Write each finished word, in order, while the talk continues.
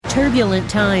Turbulent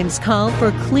times call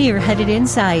for clear-headed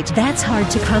insight. That's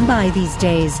hard to come by these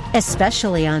days,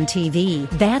 especially on TV.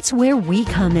 That's where we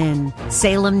come in.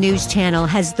 Salem News Channel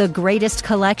has the greatest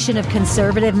collection of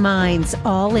conservative minds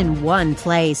all in one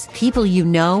place. People you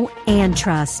know and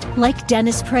trust, like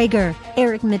Dennis Prager,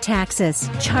 Eric Metaxas,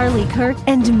 Charlie Kirk,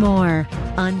 and more.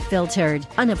 Unfiltered,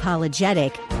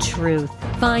 unapologetic truth.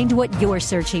 Find what you're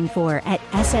searching for at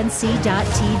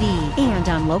snc.tv and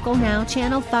on Local Now,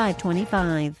 Channel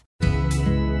 525.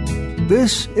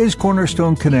 This is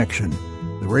Cornerstone Connection,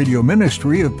 the radio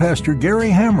ministry of Pastor Gary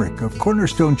Hamrick of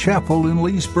Cornerstone Chapel in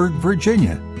Leesburg,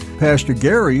 Virginia. Pastor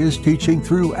Gary is teaching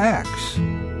through Acts.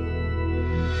 Real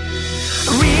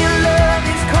love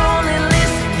is calling,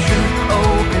 listen, truth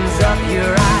opens up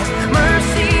your eyes.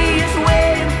 Mercy is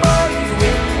waiting for you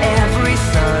with every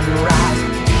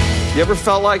sunrise. You ever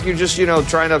felt like you're just,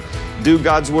 trying to do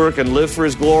God's work and live for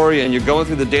His glory, and you're going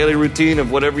through the daily routine of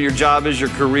whatever your job is,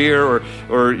 your career,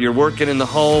 or you're working in the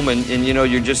home, and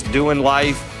you're just doing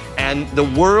life, and the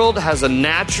world has a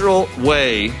natural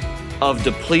way of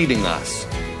depleting us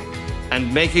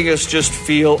and making us just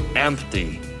feel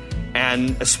empty,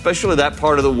 and especially that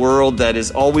part of the world that is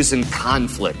always in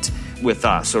conflict with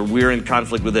us, or we're in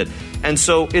conflict with it. And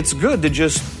so it's good to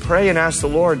just pray and ask the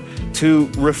Lord to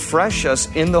refresh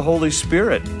us in the Holy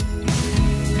Spirit.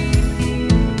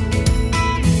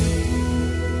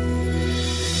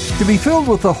 To be filled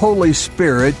with the Holy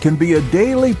Spirit can be a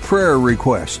daily prayer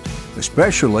request,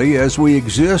 especially as we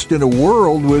exist in a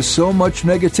world with so much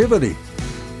negativity.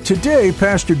 Today,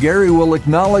 Pastor Gary will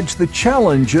acknowledge the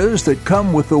challenges that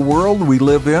come with the world we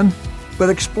live in, but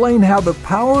explain how the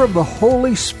power of the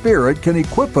Holy Spirit can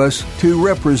equip us to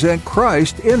represent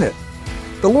Christ in it.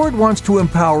 The Lord wants to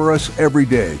empower us every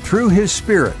day through His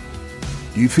Spirit.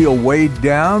 Do you feel weighed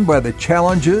down by the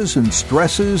challenges and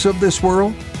stresses of this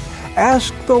world?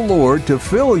 Ask the Lord to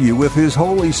fill you with His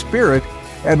Holy Spirit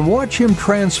and watch Him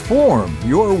transform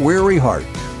your weary heart.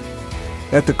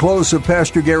 At the close of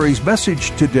Pastor Gary's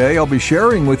message today, I'll be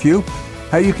sharing with you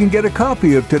how you can get a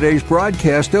copy of today's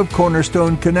broadcast of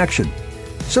Cornerstone Connection.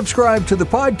 Subscribe to the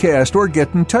podcast or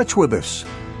get in touch with us.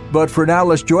 But for now,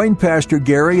 let's join Pastor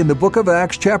Gary in the book of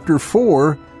Acts chapter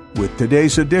 4 with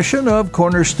today's edition of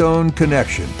Cornerstone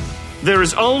Connection. There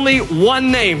is only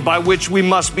one name by which we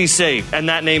must be saved, and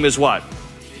that name is what?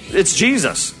 It's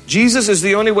Jesus. Jesus is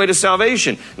the only way to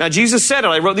salvation. Now, Jesus said it.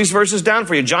 I wrote these verses down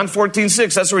for you. John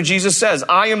 14:6, that's where Jesus says,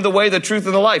 I am the way, the truth,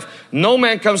 and the life. No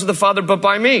man comes to the Father but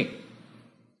by me.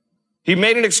 He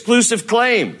made an exclusive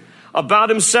claim about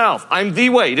Himself. I'm the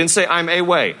way. He didn't say I'm a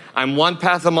way. I'm one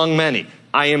path among many.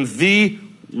 I am the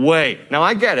way. Now,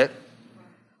 I get it.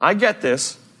 I get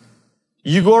this.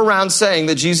 You go around saying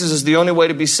that Jesus is the only way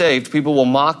to be saved. People will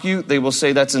mock you. They will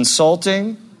say that's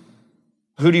insulting.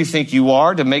 Who do you think you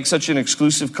are to make such an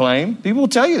exclusive claim? People will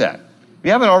tell you that. If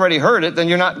you haven't already heard it, then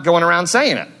you're not going around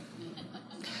saying it.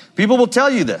 People will tell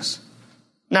you this.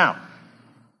 Now,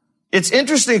 it's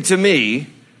interesting to me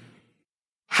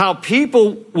how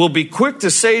people will be quick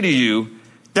to say to you,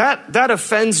 that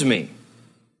offends me.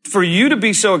 For you to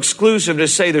be so exclusive to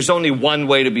say there's only one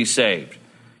way to be saved.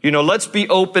 Let's be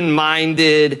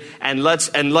open-minded and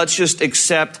let's just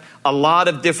accept a lot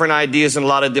of different ideas and a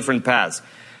lot of different paths.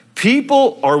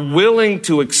 People are willing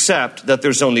to accept that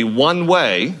there's only one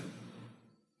way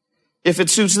if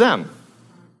it suits them.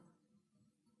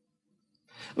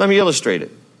 Let me illustrate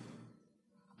it.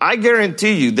 I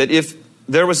guarantee you that if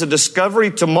there was a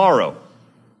discovery tomorrow,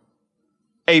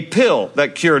 a pill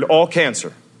that cured all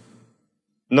cancer,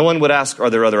 no one would ask, are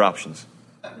there other options?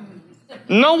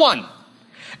 No one.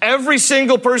 Every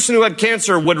single person who had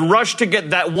cancer would rush to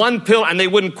get that one pill and they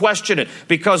wouldn't question it.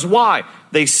 Because why?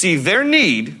 They see their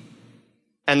need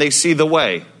and they see the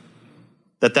way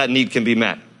that need can be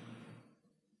met.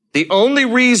 The only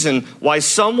reason why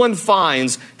someone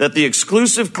finds that the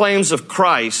exclusive claims of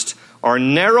Christ are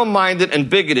narrow-minded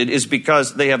and bigoted is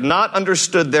because they have not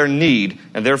understood their need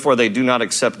and therefore they do not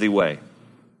accept the way.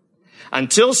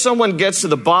 Until someone gets to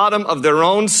the bottom of their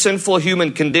own sinful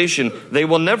human condition, they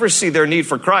will never see their need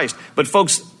for Christ. But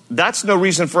folks, that's no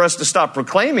reason for us to stop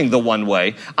proclaiming the one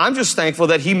way. I'm just thankful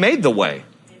that He made the way.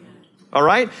 All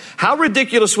right? How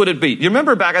ridiculous would it be? You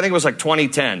remember back, I think it was like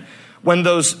 2010, when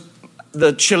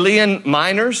the Chilean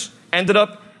miners ended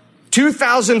up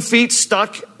 2,000 feet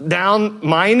stuck down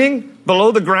mining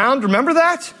below the ground. Remember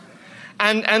that?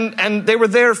 And they were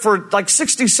there for like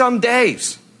 60-some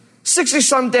days.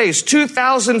 60-some days,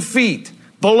 2,000 feet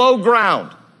below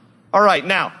ground. All right,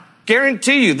 now,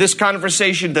 guarantee you this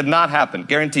conversation did not happen.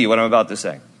 Guarantee you what I'm about to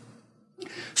say.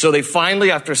 So they finally,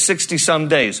 after 60-some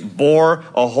days, bore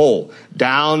a hole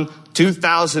down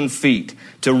 2,000 feet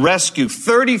to rescue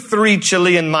 33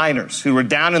 Chilean miners who were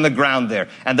down in the ground there.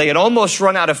 And they had almost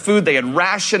run out of food. They had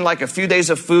rationed like a few days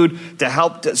of food to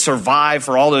help to survive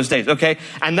for all those days, okay?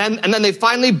 And then they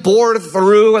finally bored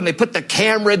through and they put the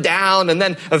camera down. And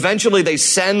then eventually they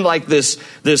send like this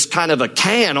kind of a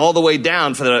can all the way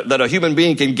down that a human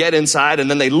being can get inside. And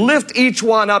then they lift each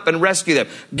one up and rescue them.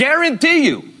 Guarantee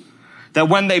you that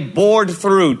when they bored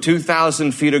through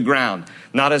 2,000 feet of ground,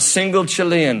 not a single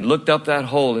Chilean looked up that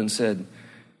hole and said,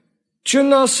 "Do you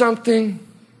know something?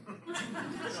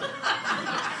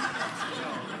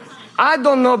 I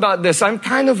don't know about this. I'm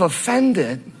kind of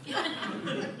offended.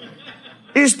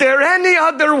 Is there any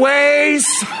other ways?"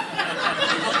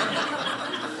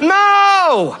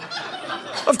 No!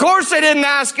 Of course they didn't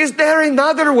ask, "Is there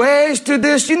another ways to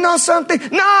this? You know something?"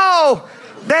 No!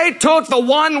 They took the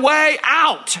one way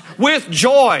out with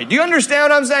joy. Do you understand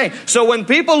what I'm saying? So when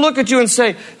people look at you and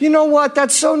say, "You know what,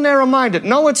 that's so narrow-minded."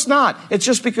 No, it's not. It's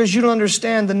just because you don't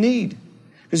understand the need.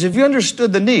 Because if you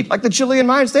understood the need, like the Chilean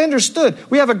miners, they understood.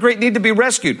 We have a great need to be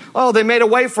rescued. Oh, they made a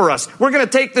way for us. We're going to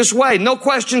take this way. No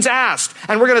questions asked.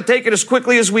 And we're going to take it as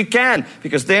quickly as we can.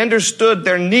 Because they understood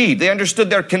their need. They understood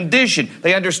their condition.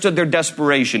 They understood their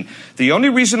desperation. The only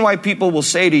reason why people will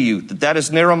say to you that that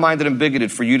is narrow-minded and bigoted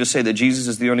for you to say that Jesus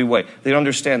is the only way, they don't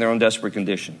understand their own desperate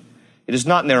condition. It is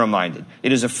not narrow-minded.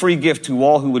 It is a free gift to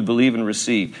all who would believe and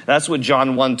receive. That's what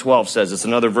John 1:12 says. It's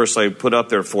another verse I put up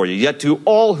there for you. "Yet to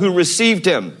all who received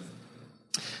him,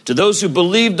 to those who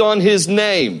believed on his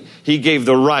name, he gave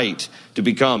the right to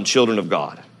become children of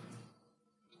God."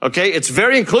 Okay, it's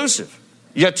very inclusive.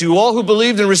 Yet to all who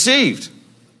believed and received.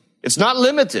 It's not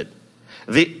limited.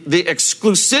 The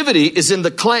exclusivity is in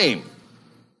the claim,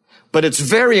 but it's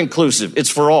very inclusive.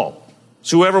 It's for all.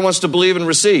 So whoever wants to believe and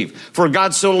receive. "For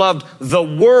God so loved the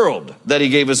world that he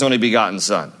gave his only begotten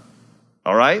son."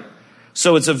 All right?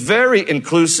 So it's a very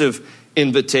inclusive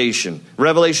invitation.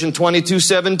 Revelation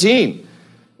 22:17.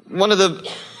 One of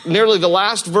nearly the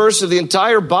last verse of the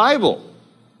entire Bible.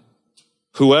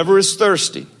 "Whoever is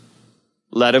thirsty,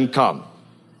 let him come.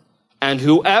 And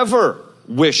whoever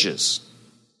wishes,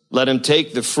 let him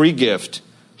take the free gift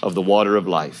of the water of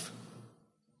life."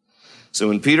 So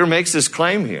when Peter makes this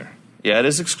claim here, yeah, it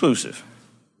is exclusive.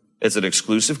 It's an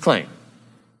exclusive claim,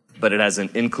 but it has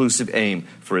an inclusive aim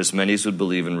for as many as would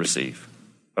believe and receive.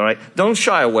 All right? Don't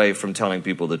shy away from telling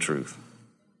people the truth.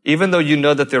 Even though you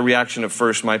know that their reaction at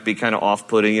first might be kind of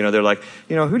off-putting. You know, they're like,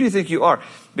 "Who do you think you are?"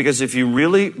 Because if you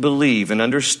really believe and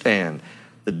understand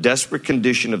the desperate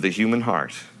condition of the human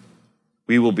heart,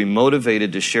 we will be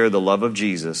motivated to share the love of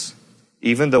Jesus,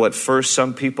 even though at first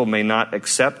some people may not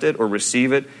accept it or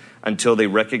receive it until they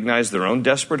recognize their own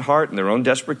desperate heart and their own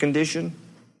desperate condition.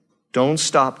 Don't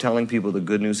stop telling people the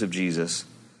good news of Jesus.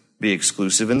 Be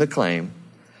exclusive in the claim,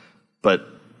 but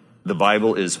the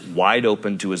Bible is wide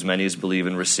open to as many as believe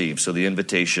and receive. So the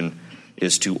invitation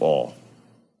is to all.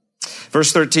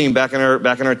 Verse 13, back in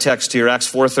our text here, Acts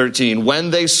 4:13.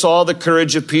 "When they saw the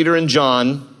courage of Peter and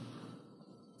John,"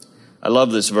 I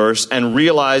love this verse, "and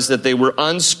realized that they were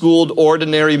unschooled,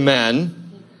 ordinary men,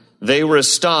 they were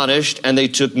astonished, and they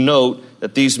took note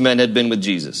that these men had been with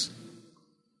Jesus."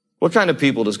 What kind of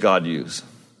people does God use?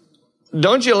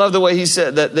 Don't you love the way he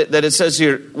said that it says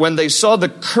here, when they saw the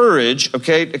courage,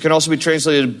 okay, it can also be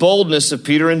translated boldness of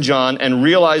Peter and John, and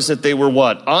realized that they were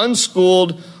what?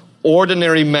 Unschooled,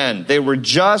 ordinary men. They were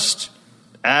just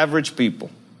average people.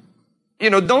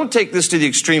 Don't take this to the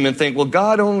extreme and think, well,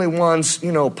 God only wants,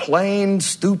 plain,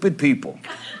 stupid people.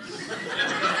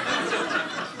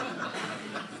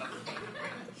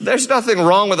 There's nothing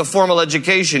wrong with a formal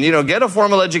education. Get a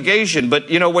formal education. But,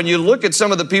 when you look at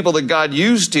some of the people that God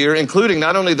used here, including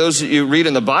not only those that you read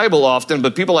in the Bible often,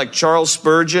 but people like Charles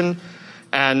Spurgeon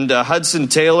and Hudson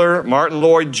Taylor, Martin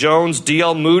Lloyd-Jones,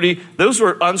 D.L. Moody, those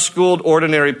were unschooled,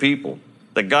 ordinary people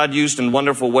that God used in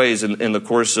wonderful ways in the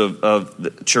course of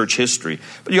the church history.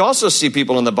 But you also see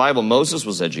people in the Bible. Moses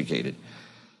was educated.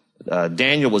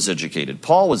 Daniel was educated.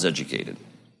 Paul was educated.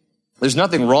 There's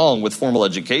nothing wrong with formal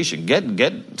education.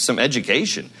 Get some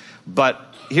education.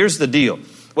 But here's the deal.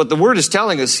 What the word is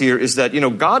telling us here is that,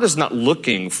 God is not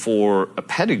looking for a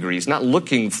pedigree. He's not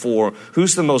looking for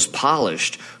who's the most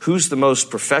polished, who's the most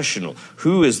professional,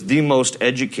 who is the most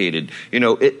educated.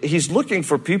 He's looking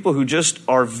for people who just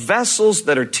are vessels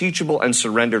that are teachable and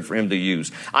surrendered for him to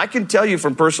use. I can tell you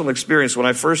from personal experience, when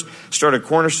I first started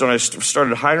Cornerstone, I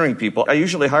started hiring people. I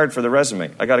usually hired for the resume.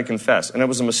 I got to confess. And it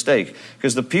was a mistake,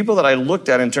 because the people that I looked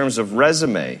at in terms of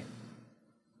resume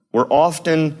were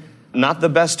often not the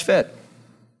best fit.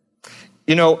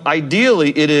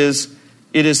 Ideally it is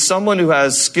someone who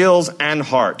has skills and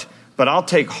heart, but I'll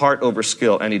take heart over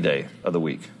skill any day of the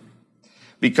week.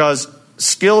 Because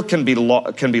skill can be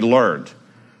learned.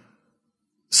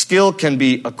 Skill can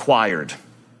be acquired.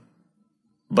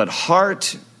 But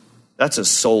heart, that's a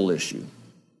soul issue.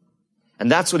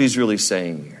 And that's what he's really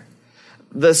saying here.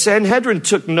 The Sanhedrin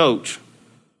took note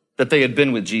that they had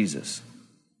been with Jesus.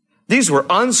 These were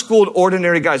unschooled,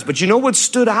 ordinary guys. But you know what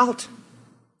stood out?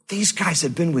 These guys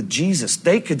had been with Jesus.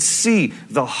 They could see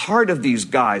the heart of these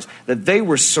guys, that they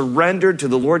were surrendered to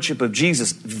the lordship of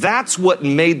Jesus. That's what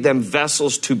made them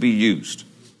vessels to be used.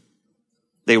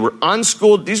 They were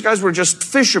unschooled. These guys were just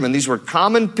fishermen. These were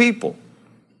common people.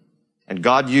 And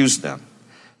God used them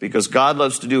because God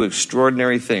loves to do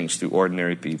extraordinary things through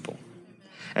ordinary people.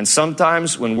 And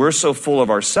sometimes when we're so full of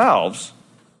ourselves,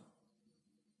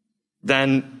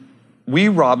 then we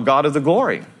rob God of the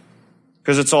glory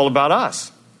because it's all about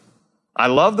us. I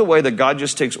love the way that God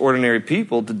just takes ordinary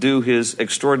people to do his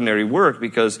extraordinary work,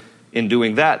 because in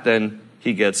doing that, then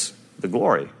he gets the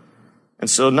glory. And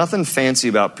so nothing fancy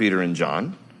about Peter and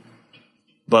John,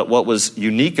 but what was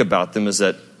unique about them is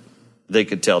that they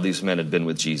could tell these men had been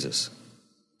with Jesus.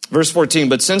 Verse 14,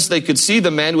 but since they could see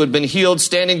the man who had been healed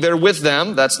standing there with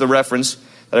them, that's the reference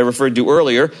that I referred to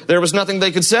earlier, there was nothing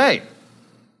they could say.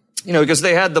 You know, because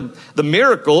they had the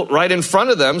miracle right in front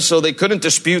of them, so they couldn't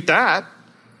dispute that.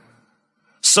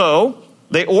 So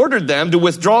they ordered them to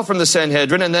withdraw from the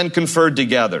Sanhedrin and then conferred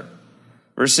together.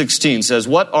 Verse 16 says,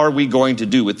 what are we going to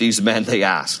do with these men, they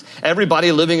asked.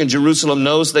 Everybody living in Jerusalem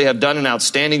knows they have done an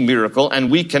outstanding miracle, and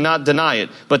we cannot deny it.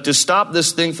 But to stop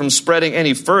this thing from spreading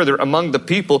any further among the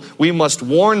people, we must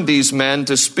warn these men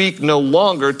to speak no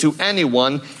longer to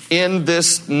anyone in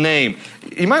this name.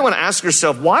 You might want to ask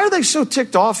yourself, why are they so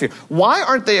ticked off here? Why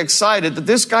aren't they excited that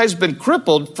this guy's been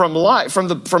crippled from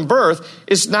birth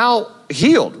is now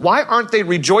healed? Why aren't they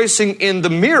rejoicing in the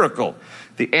miracle?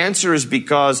 The answer is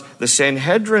because the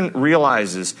Sanhedrin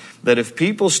realizes that if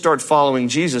people start following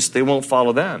Jesus, they won't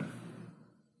follow them.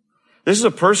 This is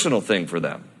a personal thing for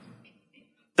them.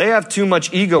 They have too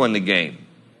much ego in the game.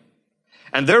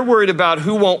 And they're worried about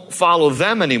who won't follow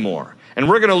them anymore. And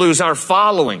we're going to lose our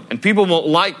following, and people won't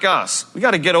like us. We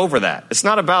got to get over that. It's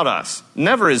not about us.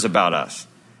 Never is about us.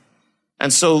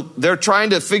 And so they're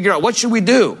trying to figure out, what should we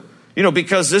do? You know,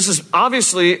 because this is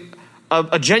obviously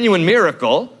a genuine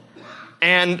miracle.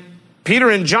 And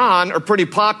Peter and John are pretty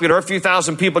popular. A few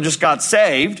thousand people just got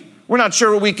saved. We're not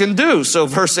sure what we can do. So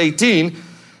verse 18,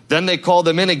 then they called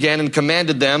them in again and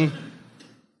commanded them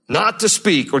not to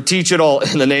speak or teach at all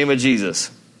in the name of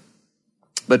Jesus.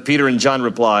 But Peter and John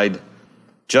replied,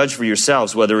 judge for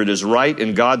yourselves whether it is right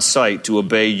in God's sight to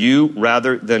obey you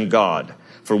rather than God,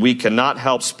 for we cannot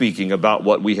help speaking about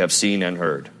what we have seen and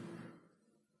heard.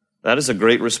 That is a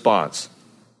great response.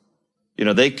 You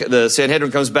know, the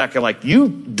Sanhedrin comes back and like, you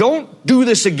don't do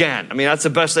this again. I mean, that's the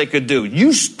best they could do.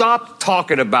 You stop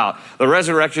talking about the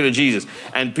resurrection of Jesus.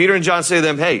 And Peter and John say to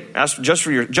them, hey, judge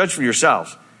for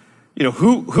yourselves. You know,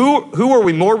 who are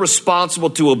we more responsible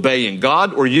to obeying,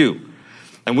 God or you?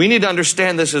 And we need to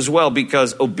understand this as well,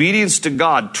 because obedience to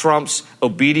God trumps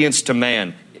obedience to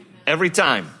man every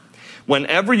time.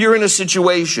 Whenever you're in a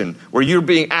situation where you're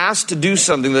being asked to do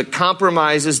something that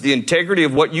compromises the integrity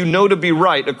of what you know to be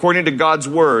right according to God's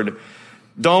word,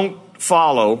 don't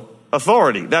follow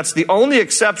authority. That's the only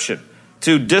exception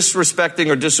to disrespecting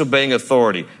or disobeying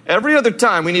authority. Every other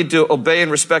time we need to obey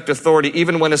and respect authority,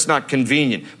 even when it's not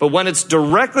convenient. But when it's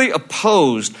directly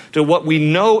opposed to what we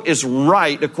know is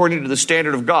right according to the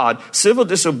standard of God, civil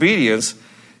disobedience,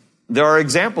 there are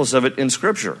examples of it in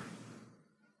Scripture.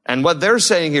 And what they're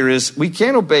saying here is, we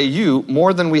can't obey you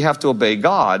more than we have to obey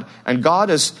God. And God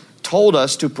has told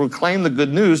us to proclaim the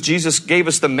good news. Jesus gave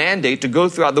us the mandate to go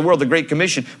throughout the world, the Great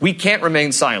Commission. We can't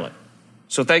remain silent.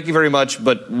 So thank you very much,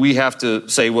 but we have to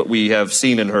say what we have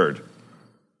seen and heard.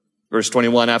 Verse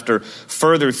 21, after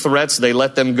further threats, they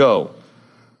let them go.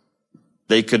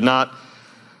 They could not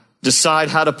decide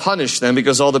how to punish them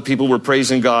because all the people were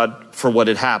praising God for what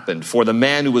had happened. For the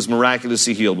man who was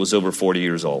miraculously healed was over 40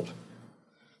 years old.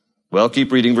 Well,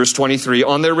 keep reading. Verse 23,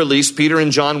 on their release, Peter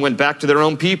and John went back to their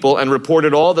own people and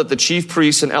reported all that the chief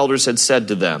priests and elders had said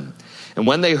to them. And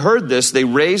when they heard this, they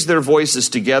raised their voices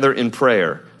together in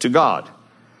prayer to God.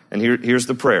 And here's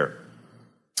the prayer.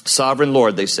 Sovereign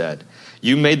Lord, they said,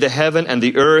 you made the heaven and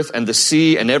the earth and the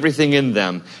sea and everything in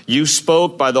them. You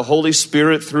spoke by the Holy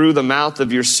Spirit through the mouth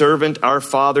of your servant, our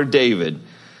father David.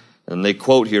 And they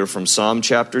quote here from Psalm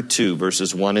chapter 2,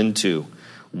 verses 1 and 2.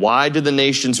 Why do the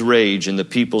nations rage and the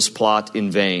peoples plot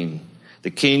in vain?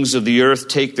 The kings of the earth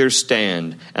take their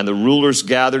stand, and the rulers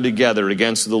gather together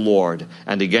against the Lord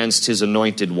and against his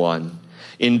anointed one.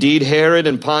 Indeed, Herod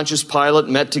and Pontius Pilate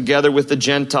met together with the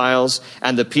Gentiles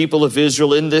and the people of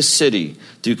Israel in this city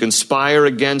to conspire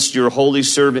against your holy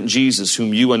servant Jesus,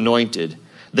 whom you anointed.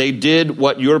 They did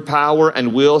what your power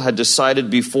and will had decided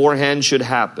beforehand should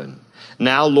happen.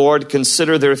 Now, Lord,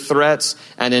 consider their threats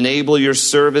and enable your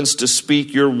servants to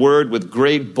speak your word with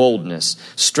great boldness.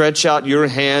 Stretch out your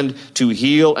hand to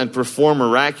heal and perform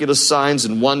miraculous signs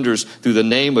and wonders through the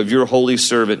name of your holy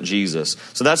servant Jesus.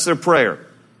 So that's their prayer.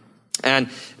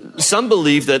 And some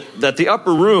believe that the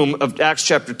upper room of Acts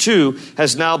chapter 2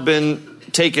 has now been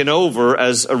taken over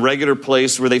as a regular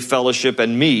place where they fellowship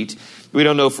and meet. We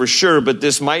don't know for sure, but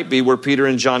this might be where Peter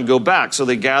and John go back. So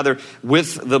they gather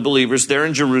with the believers there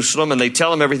in Jerusalem, and they tell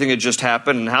them everything that just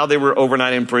happened and how they were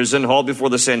overnight in prison, hauled before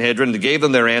the Sanhedrin. They gave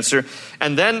them their answer.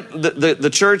 And then the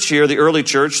church here, the early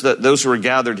church, those who are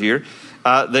gathered here,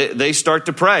 they start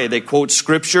to pray. They quote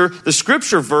Scripture. The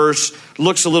Scripture verse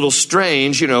looks a little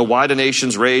strange, why do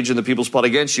nations rage and the peoples plot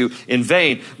against you in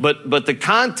vain? But the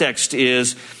context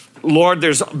is, Lord,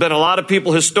 there's been a lot of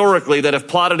people historically that have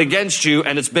plotted against you,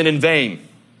 and it's been in vain.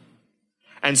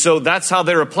 And so that's how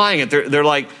they're applying it. They're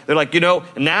like,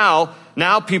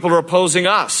 now people are opposing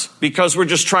us because we're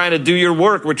just trying to do your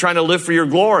work. We're trying to live for your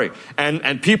glory.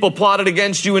 And people plotted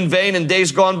against you in vain in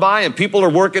days gone by, and people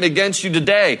are working against you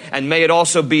today, and may it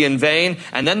also be in vain.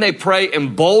 And then they pray,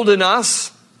 embolden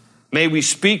us. May we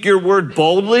speak your word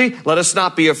boldly. Let us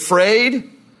not be afraid.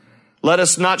 Let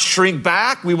us not shrink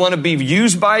back. We want to be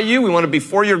used by you. We want to be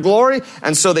for your glory.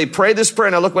 And so they pray this prayer.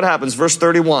 Now look what happens. Verse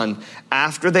 31.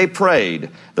 After they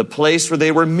prayed, the place where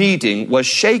they were meeting was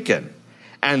shaken,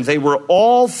 and they were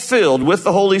all filled with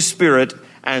the Holy Spirit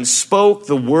and spoke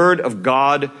the word of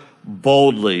God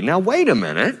boldly. Now wait a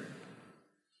minute.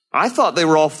 I thought they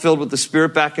were all filled with the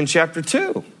Spirit back in chapter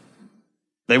 2.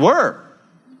 They were.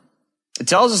 It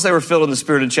tells us they were filled in the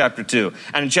Spirit in chapter 2.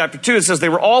 And in chapter 2, it says they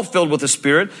were all filled with the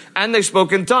Spirit and they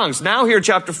spoke in tongues. Now here,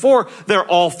 chapter 4, they're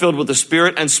all filled with the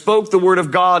Spirit and spoke the word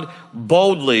of God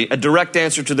boldly, a direct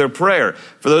answer to their prayer.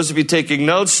 For those of you taking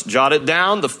notes, jot it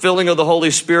down. The filling of the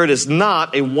Holy Spirit is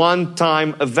not a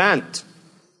one-time event.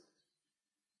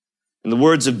 In the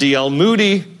words of D.L.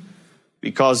 Moody,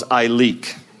 because I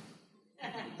leak.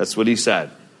 That's what he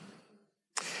said.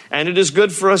 And it is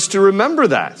good for us to remember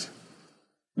that.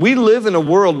 We live in a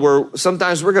world where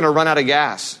sometimes we're going to run out of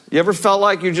gas. You ever felt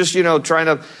like you're just, trying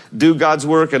to do God's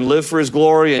work and live for His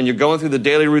glory, and you're going through the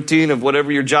daily routine of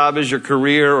whatever your job is, your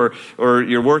career, or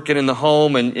you're working in the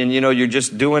home, and you're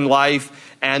just doing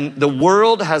life. And the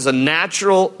world has a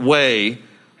natural way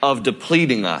of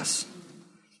depleting us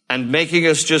and making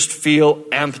us just feel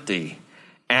empty.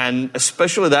 And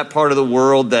especially that part of the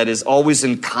world that is always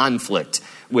in conflict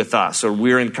with us, or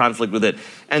we're in conflict with it.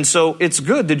 And so it's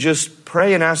good to just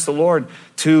pray and ask the Lord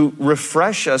to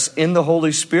refresh us in the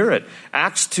Holy Spirit.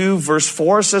 Acts 2 verse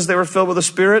 4 says they were filled with the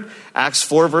Spirit. Acts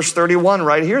 4 verse 31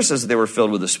 right here says they were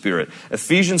filled with the Spirit.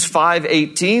 Ephesians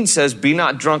 5:18 says, be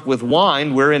not drunk with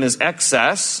wine, wherein is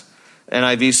excess.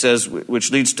 NIV says,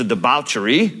 which leads to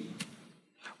debauchery.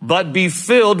 But be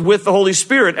filled with the Holy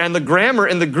Spirit. And the grammar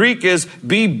in the Greek is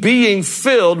be being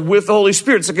filled with the Holy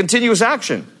Spirit. It's a continuous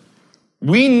action.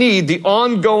 We need the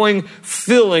ongoing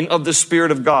filling of the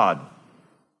Spirit of God.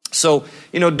 So,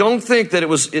 don't think that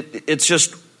it's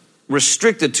just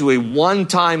restricted to a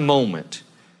one-time moment.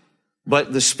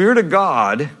 But the Spirit of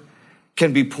God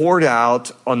can be poured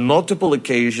out on multiple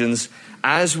occasions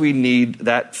as we need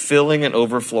that filling and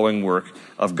overflowing work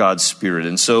of God's Spirit.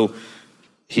 And so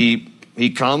He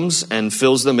comes and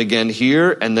fills them again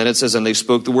here, and then it says, and they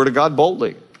spoke the word of God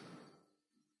boldly.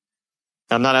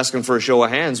 I'm not asking for a show of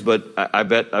hands, but I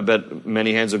bet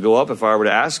many hands would go up if I were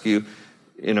to ask you,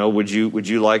 would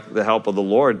you like the help of the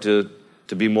Lord to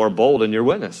be more bold in your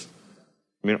witness?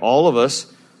 I mean, all of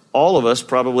us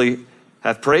probably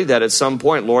have prayed that at some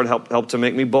point. Lord, help to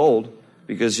make me bold,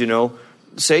 because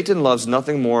Satan loves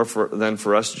nothing more than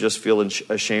for us to just feel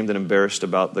ashamed and embarrassed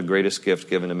about the greatest gift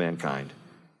given to mankind.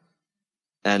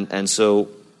 And so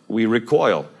we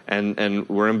recoil and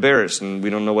we're embarrassed and we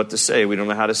don't know what to say. We don't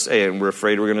know how to say it, and we're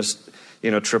afraid we're going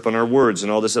to, trip on our words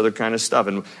and all this other kind of stuff.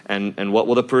 And what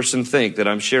will the person think that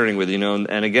I'm sharing with you?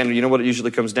 And again, what it usually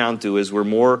comes down to is we're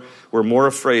more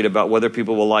afraid about whether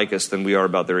people will like us than we are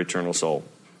about their eternal soul.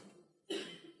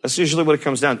 That's usually what it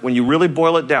comes down to. When you really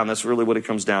boil it down, that's really what it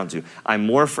comes down to. I'm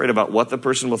more afraid about what the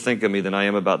person will think of me than I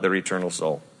am about their eternal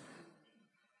soul.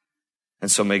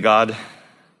 And so may God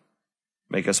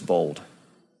make us bold.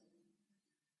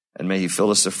 And may He fill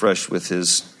us afresh with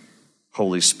His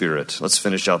Holy Spirit. Let's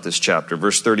finish out this chapter.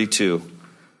 Verse 32.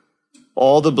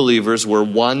 All the believers were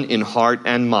one in heart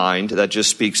and mind. That just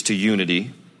speaks to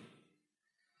unity.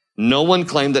 No one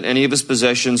claimed that any of his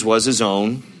possessions was his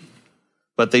own,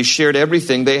 but they shared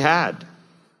everything they had.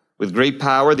 With great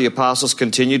power, the apostles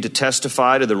continued to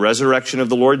testify to the resurrection of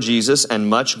the Lord Jesus, and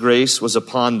much grace was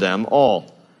upon them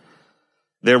all.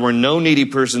 There were no needy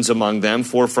persons among them,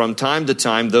 for from time to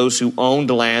time those who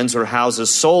owned lands or houses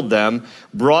sold them,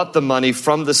 brought the money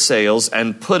from the sales,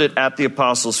 and put it at the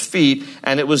apostles' feet,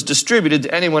 and it was distributed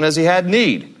to anyone as he had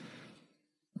need.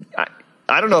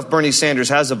 I don't know if Bernie Sanders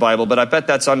has a Bible, but I bet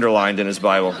that's underlined in his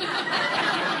Bible.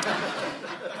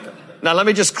 Now, let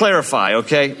me just clarify,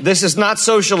 okay? This is not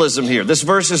socialism here. This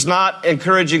verse is not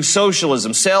encouraging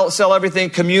socialism. Sell everything,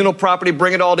 communal property,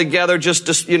 bring it all together, just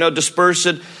disperse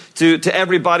it to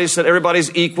everybody so that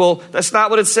everybody's equal. That's not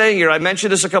what it's saying here. I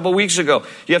mentioned this a couple weeks ago.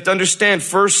 You have to understand,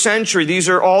 first century, these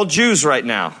are all Jews right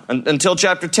now, until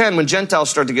chapter 10, when Gentiles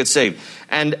start to get saved.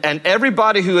 And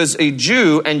everybody who is a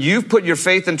Jew, and you've put your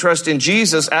faith and trust in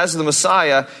Jesus as the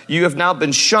Messiah, you have now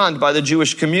been shunned by the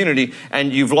Jewish community,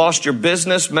 and you've lost your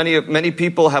business. Many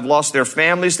people have lost their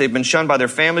families. They've been shunned by their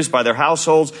families, by their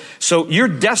households. So you're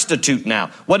destitute now.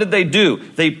 What did they do?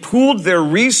 They pooled their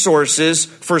resources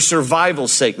for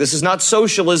survival's sake. This is not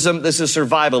socialism. This is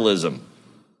survivalism.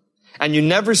 And you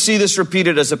never see this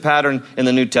repeated as a pattern in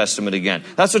the New Testament again.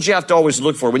 That's what you have to always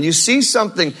look for. When you see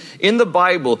something in the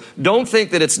Bible, don't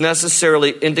think that it's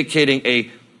necessarily indicating a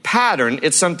pattern.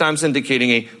 It's sometimes indicating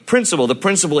a principle. The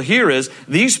principle here is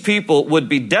these people would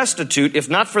be destitute if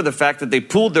not for the fact that they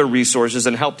pooled their resources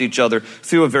and helped each other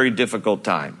through a very difficult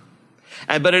time.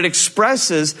 But it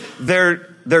expresses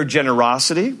their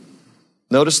generosity.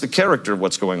 Notice the character of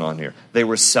what's going on here. They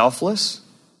were selfless.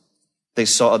 They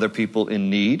saw other people in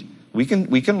need. We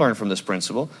can learn from this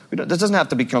principle. This doesn't have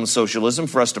to become socialism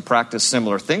for us to practice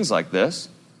similar things like this.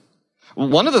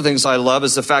 One of the things I love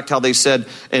is the fact how they said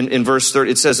in verse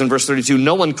 30, it says in verse 32,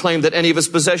 no one claimed that any of his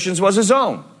possessions was his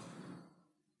own.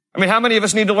 I mean, how many of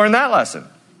us need to learn that lesson?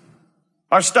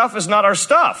 Our stuff is not our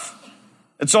stuff.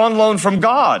 It's on loan from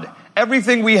God.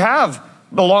 Everything we have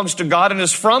belongs to God and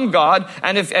is from God.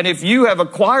 And if you have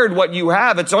acquired what you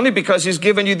have, it's only because He's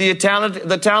given you the talent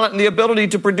and the ability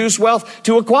to produce wealth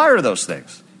to acquire those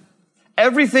things.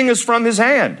 Everything is from His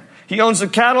hand. He owns the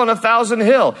cattle on 1,000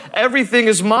 hill. Everything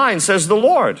is mine, says the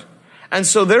Lord. And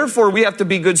so therefore we have to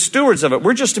be good stewards of it.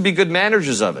 We're just to be good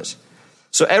managers of it.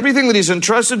 So everything that He's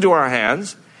entrusted to our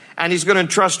hands, and He's going to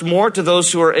entrust more to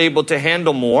those who are able to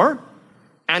handle more.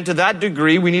 And to that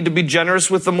degree, we need to be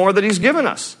generous with the more that He's given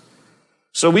us.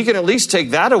 So we can at least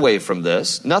take that away from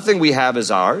this. Nothing we have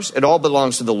is ours. It all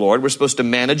belongs to the Lord. We're supposed to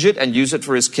manage it and use it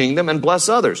for His kingdom and bless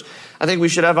others. I think we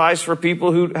should have eyes for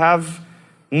people who have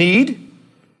need.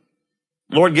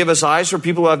 Lord, give us eyes for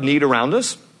people who have need around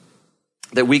us,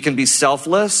 that we can be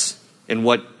selfless in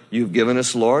what You've given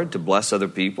us, Lord, to bless other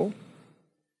people,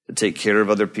 to take care of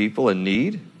other people in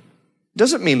need. It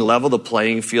doesn't mean level the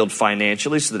playing field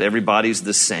financially so that everybody's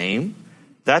the same.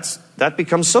 That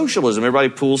becomes socialism. Everybody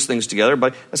pools things together,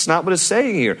 but that's not what it's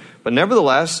saying here. But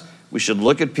nevertheless, we should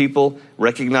look at people,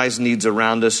 recognize needs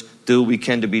around us, do what we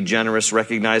can to be generous,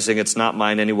 recognizing it's not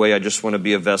mine anyway. I just want to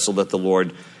be a vessel that the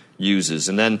Lord uses.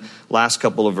 And then last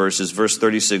couple of verses, verse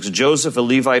 36, Joseph, a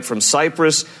Levite from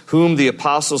Cyprus, whom the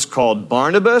apostles called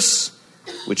Barnabas,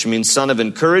 which means son of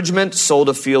encouragement, sold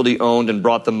a field he owned and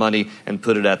brought the money and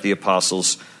put it at the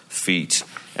apostles' feet.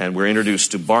 And we're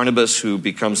introduced to Barnabas, who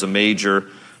becomes a major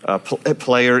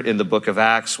player in the book of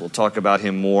Acts. We'll talk about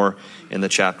him more in the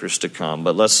chapters to come.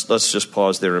 But let's just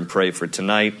pause there and pray for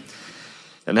tonight.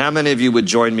 And how many of you would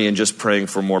join me in just praying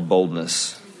for more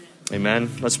boldness? Amen.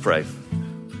 Let's pray.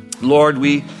 Lord,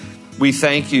 we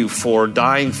thank You for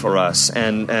dying for us,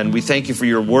 and we thank You for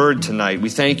Your word tonight. We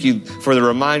thank You for the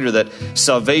reminder that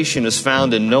salvation is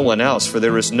found in no one else, for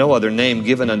there is no other name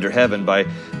given under heaven by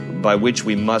which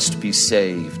we must be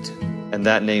saved, and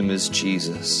that name is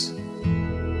Jesus.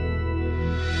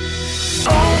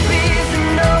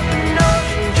 Open ocean,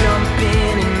 jump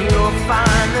in and you'll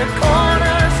find the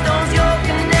cornerstone's your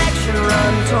connection.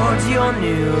 Run towards your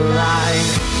new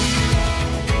life.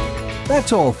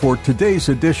 That's all for today's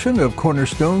edition of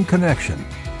Cornerstone Connection.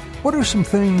 What are some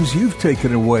things you've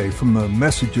taken away from the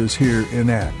messages here in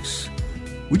Acts?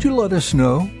 Would you let us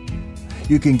know?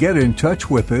 You can get in touch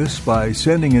with us by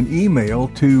sending an email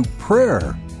to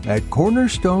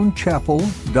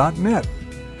prayer@cornerstonechapel.net.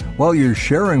 While you're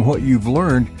sharing what you've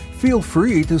learned, feel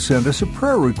free to send us a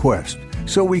prayer request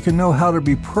so we can know how to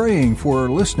be praying for our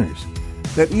listeners.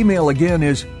 That email again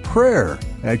is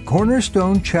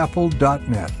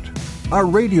prayer@cornerstonechapel.net. Our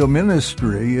radio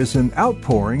ministry is an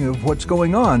outpouring of what's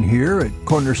going on here at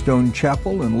Cornerstone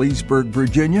Chapel in Leesburg,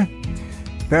 Virginia.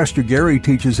 Pastor Gary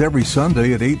teaches every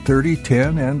Sunday at 8:30,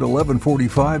 10, and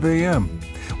 11:45 a.m.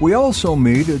 We also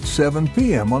meet at 7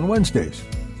 p.m. on Wednesdays.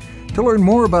 To learn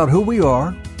more about who we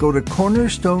are, go to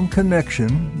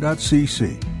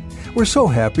cornerstoneconnection.cc. We're so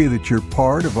happy that you're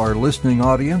part of our listening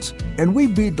audience, and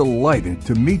we'd be delighted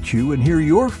to meet you and hear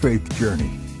your faith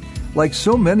journey. Like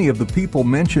so many of the people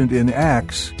mentioned in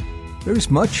Acts, there's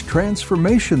much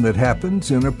transformation that happens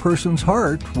in a person's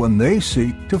heart when they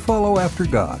seek to follow after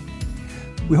God.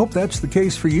 We hope that's the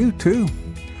case for you, too.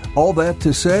 All that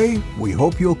to say, we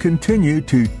hope you'll continue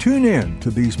to tune in to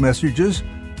these messages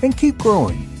and keep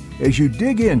growing as you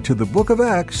dig into the book of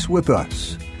Acts with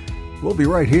us. We'll be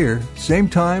right here, same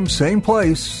time, same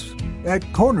place, at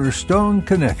Cornerstone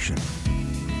Connection.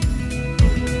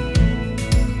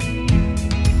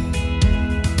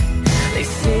 They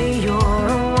say you're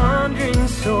a wandering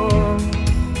soul,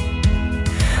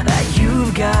 that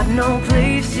you've got no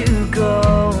place to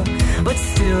go, but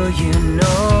still you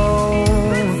know